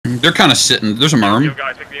They're kind of sitting. There's a merm. Yo,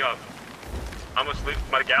 guys, pick me up. I'm asleep.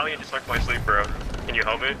 My galleon just sucked my sleep, bro. Can you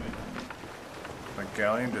help me? My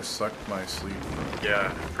galleon just sucked my sleep.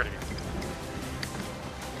 Yeah, pretty.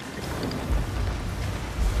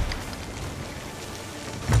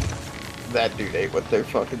 That dude ate with their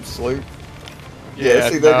fucking sloop. Yeah,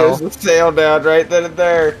 see, there goes the sail down right then and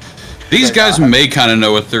there. These guys may kind of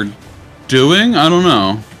know what they're doing. I don't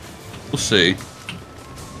know. We'll see.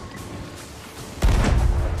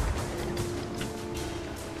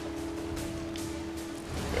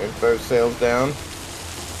 There's both sails down.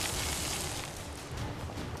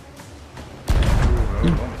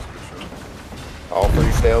 All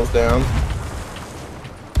 3 sails down.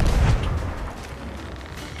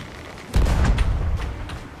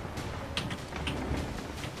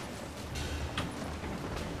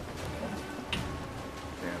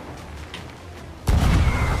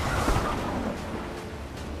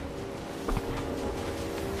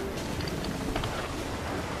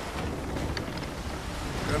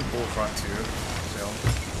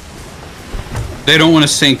 They don't want to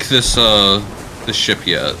sink this this ship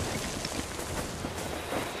yet,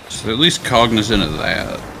 so they're at least cognizant of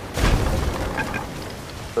that.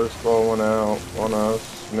 First ball went out, one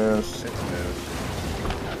us, missed.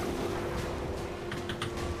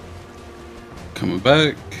 Coming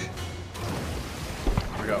back.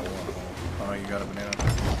 We got one. Oh, you got a banana.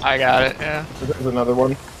 I got it, yeah. There's another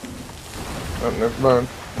one. Oh, never mind.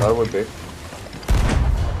 That would be.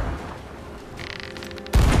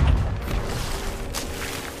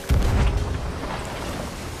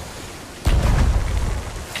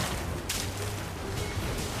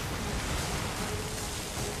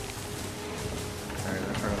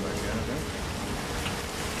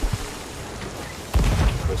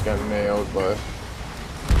 Just got nailed by.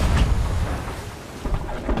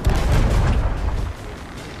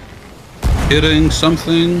 Hitting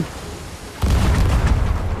something.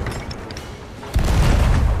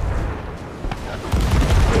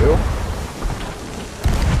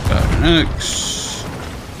 Next.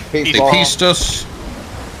 They pieced us.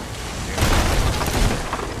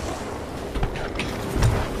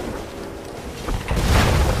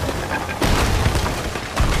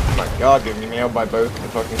 Oh my god, getting nailed by both the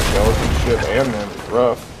fucking skeleton ship and them. It's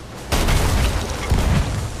rough.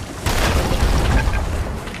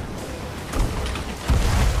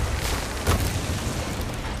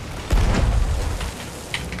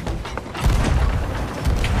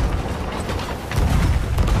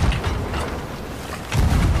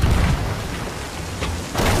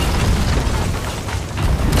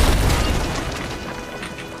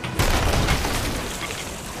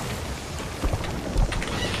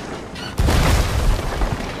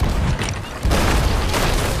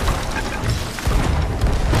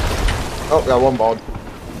 Oh, got one balled.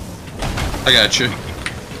 I got you.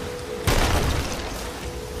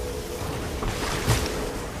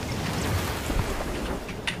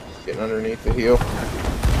 Getting underneath the heel.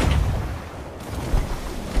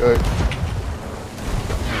 Good.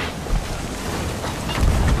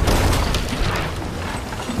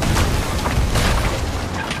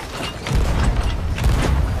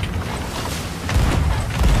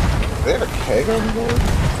 Do they have a keg on board?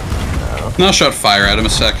 No, I shot fire at him a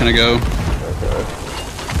second ago. Okay.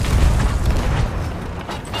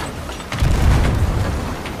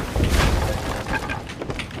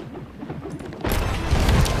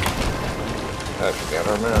 Actually got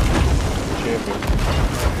our map. Champion.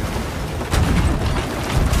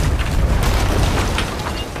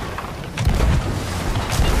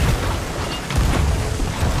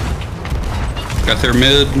 Got their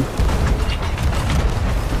mid.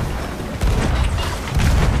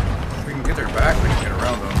 Back, we can get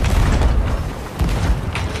around them.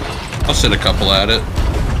 I'll send a couple at it.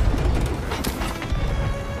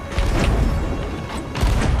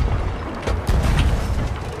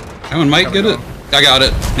 That one might get it. I got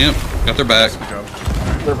it. Yep, got their back.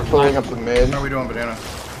 They're pulling up the mid. How are we doing, banana?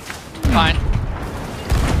 Fine.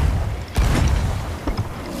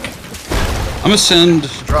 I'm gonna send.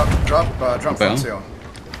 Drop front sail.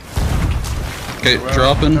 Okay, well,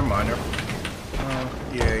 dropping. Never mind.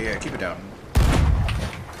 Yeah, keep it down.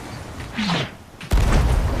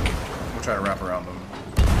 We'll try to wrap around them.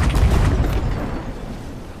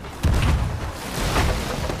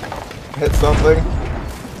 Hit something.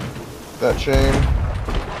 That chain.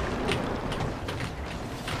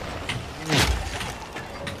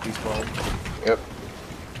 He's balled. Yep.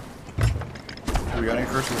 We got any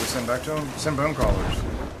curses to send back to him? Send bone crawlers.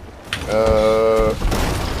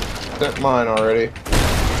 Sent mine already.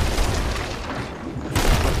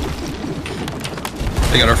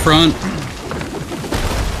 They got our front.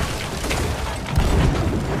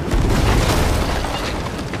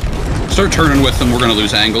 Start turning with them. We're gonna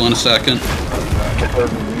lose angle in a second.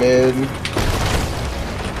 Mid.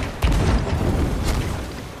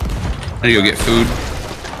 I need to go get food.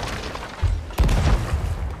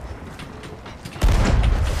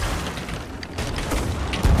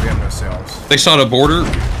 We have no sails. They saw the border.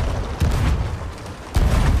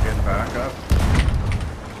 Getting back up.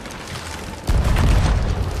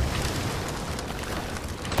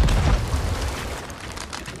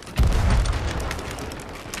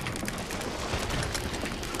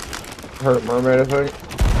 Heard a mermaid, I think.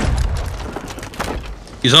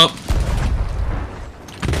 He's up.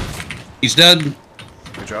 He's dead.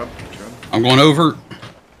 Good job. Good job. I'm going over.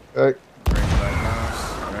 Okay. Bring that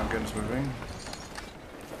mouse. Ramkin's moving.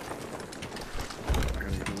 I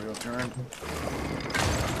gotta get the wheel turned.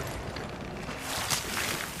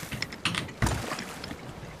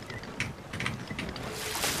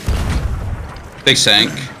 They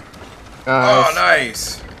sank. Oh,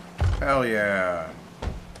 nice! Hell yeah.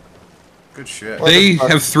 Good shit. They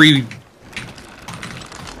have 3.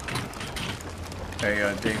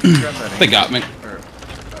 Hey, Dave, you grab that. They got me. Or, never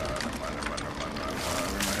mind. We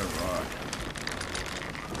might have a rock.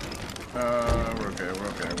 We're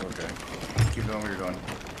okay. Keep going where you're going.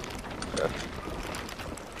 Okay.